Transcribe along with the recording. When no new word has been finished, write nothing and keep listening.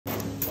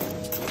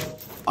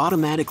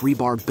automatic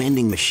rebar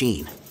bending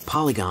machine,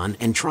 polygon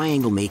and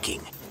triangle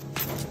making.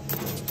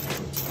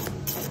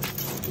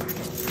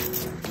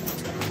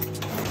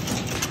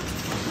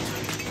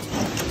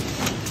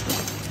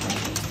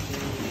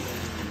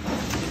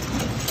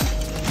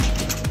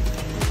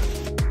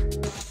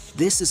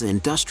 This is an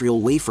industrial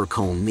wafer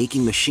cone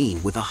making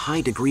machine with a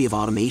high degree of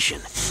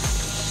automation.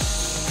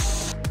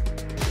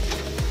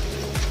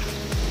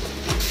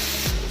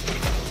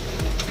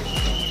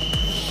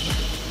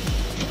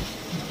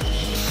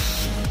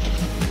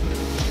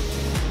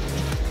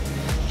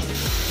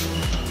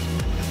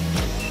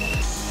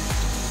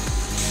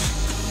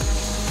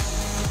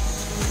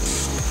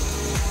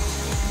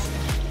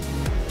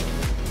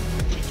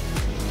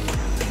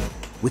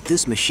 With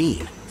this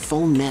machine,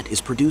 foam net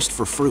is produced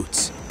for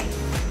fruits.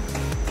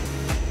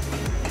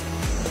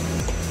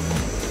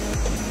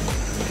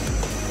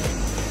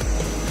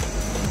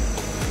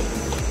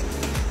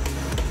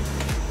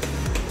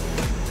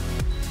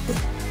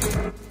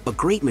 A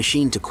great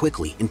machine to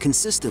quickly and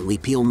consistently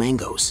peel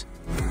mangoes.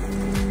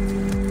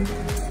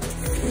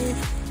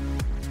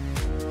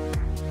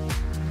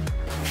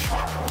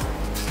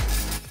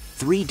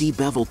 "3D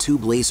bevel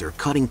tube laser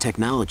cutting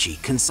technology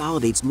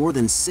consolidates more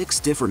than 6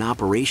 different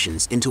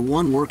operations into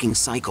one working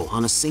cycle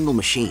on a single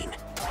machine.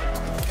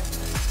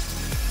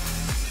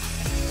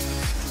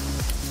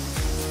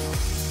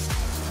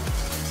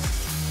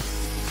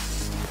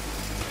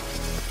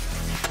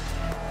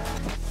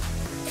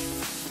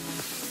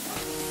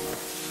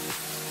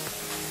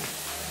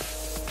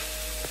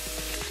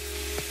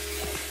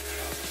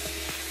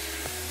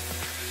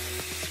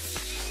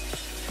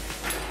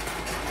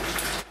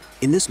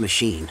 In this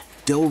machine,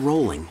 dough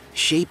rolling,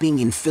 shaping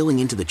and filling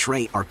into the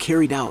tray are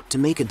carried out to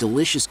make a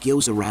delicious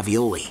gyoza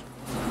ravioli.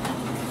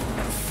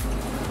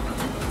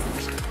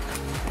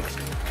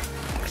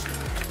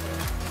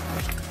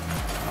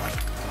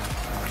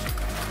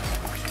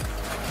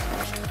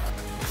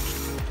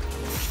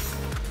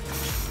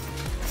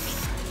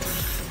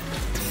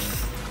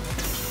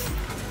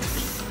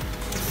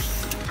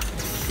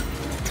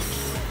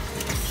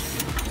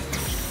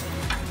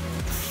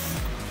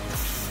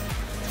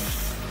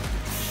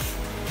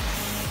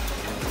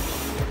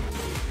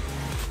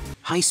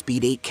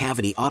 High-speed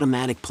 8-cavity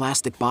automatic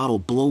plastic bottle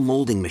blow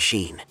molding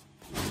machine.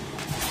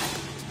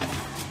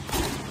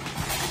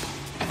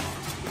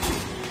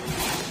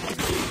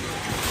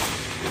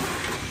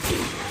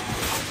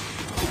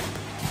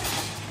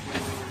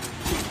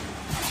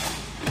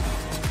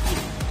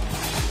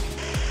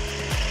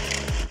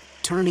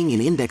 Turning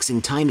and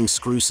indexing timing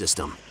screw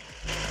system.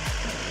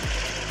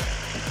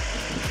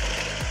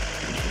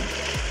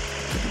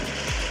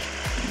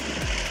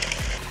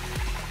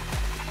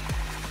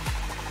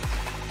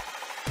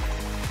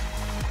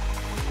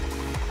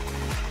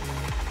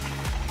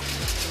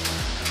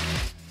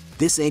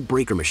 This egg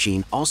breaker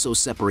machine also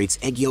separates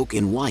egg yolk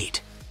and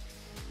white.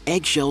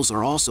 Eggshells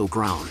are also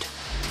ground.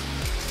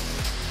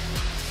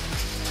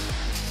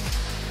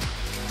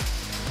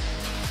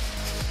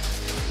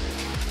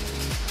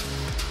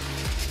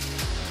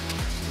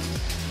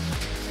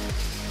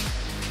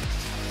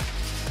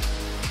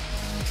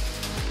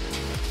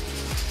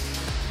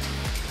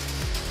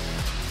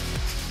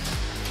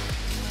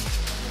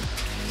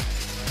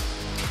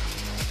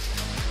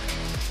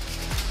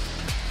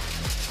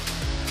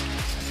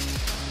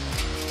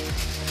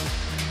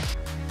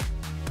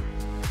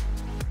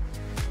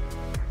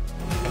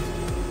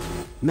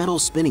 Metal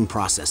spinning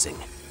processing.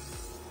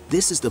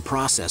 This is the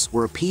process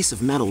where a piece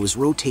of metal is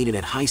rotated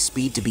at high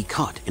speed to be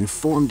cut and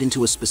formed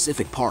into a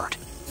specific part.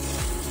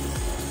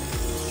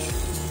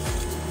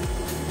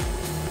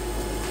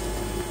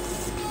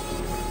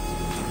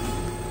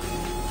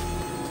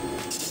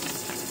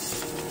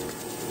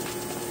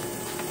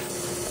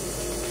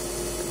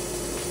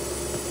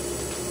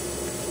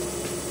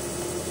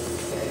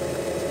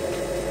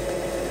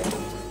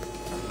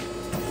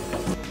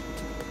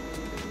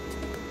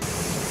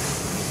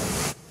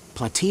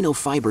 Platino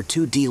fiber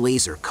 2D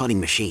laser cutting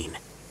machine.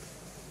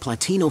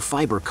 Platino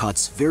fiber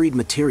cuts varied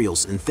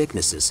materials and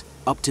thicknesses,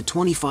 up to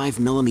 25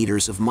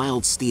 mm of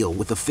mild steel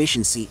with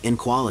efficiency and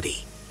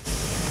quality.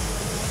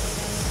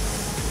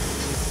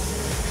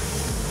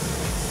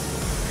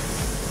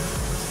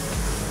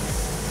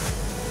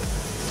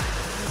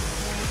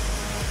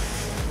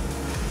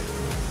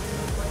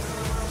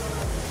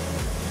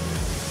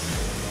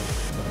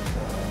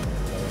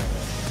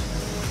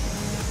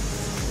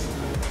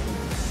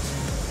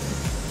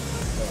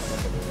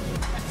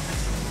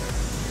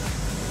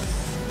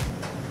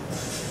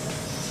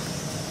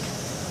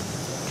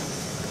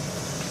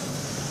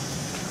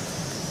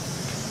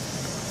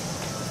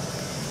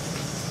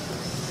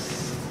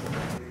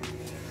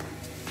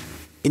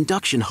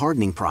 Induction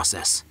hardening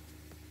process.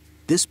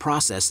 This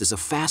process is a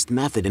fast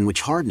method in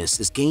which hardness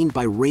is gained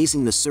by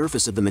raising the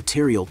surface of the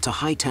material to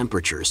high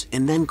temperatures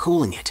and then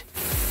cooling it.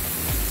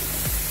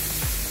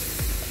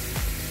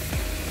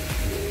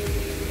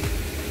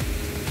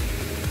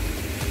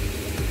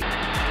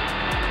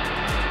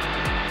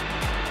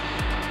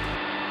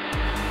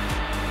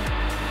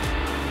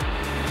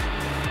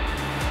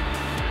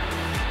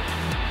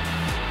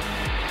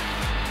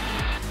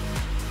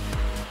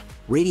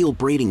 Radial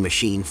braiding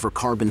machine for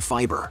carbon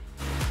fiber.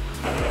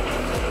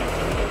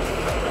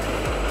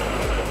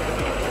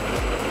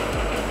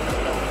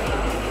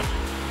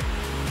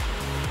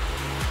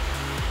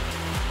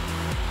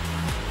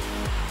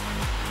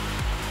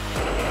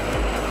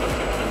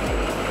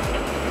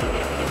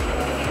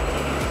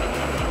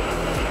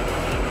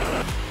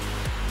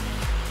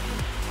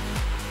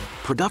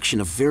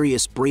 Production of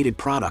various braided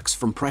products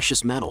from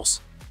precious metals.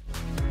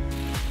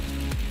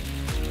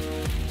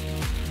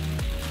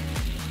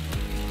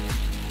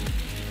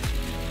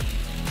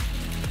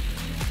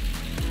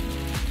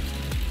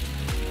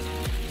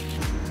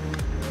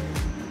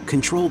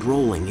 Controlled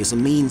rolling is a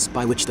means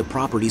by which the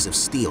properties of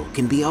steel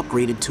can be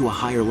upgraded to a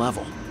higher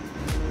level.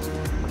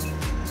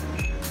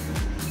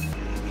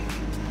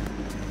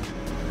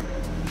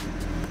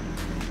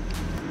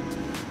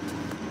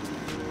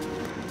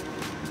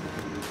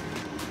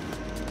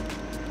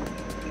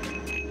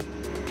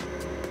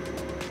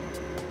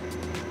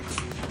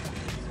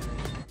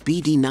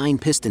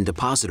 BD9 piston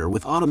depositor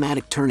with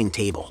automatic turning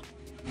table.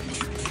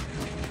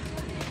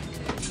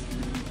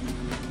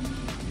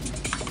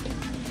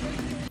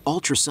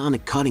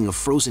 Ultrasonic cutting of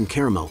frozen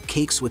caramel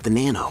cakes with the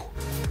Nano.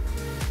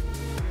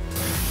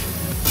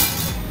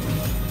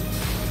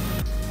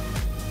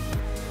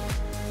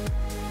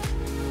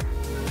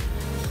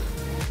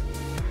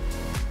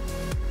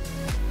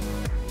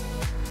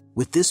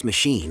 With this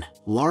machine,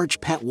 large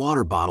PET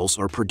water bottles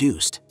are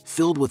produced,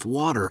 filled with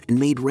water and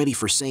made ready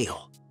for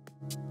sale.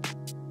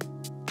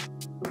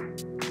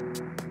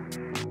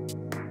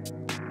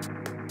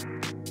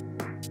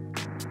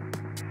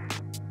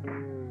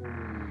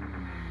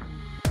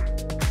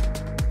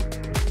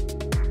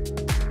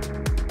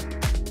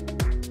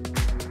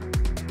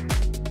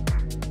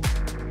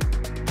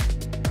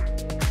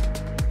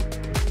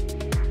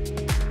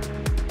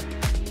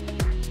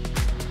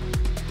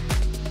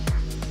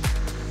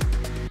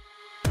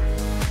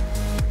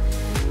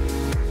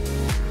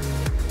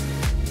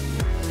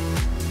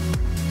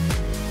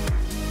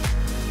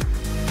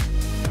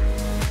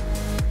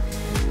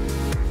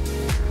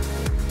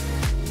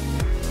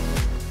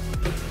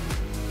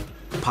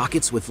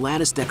 Pockets with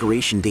lattice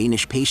decoration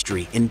Danish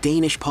pastry and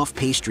Danish puff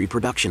pastry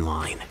production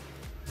line.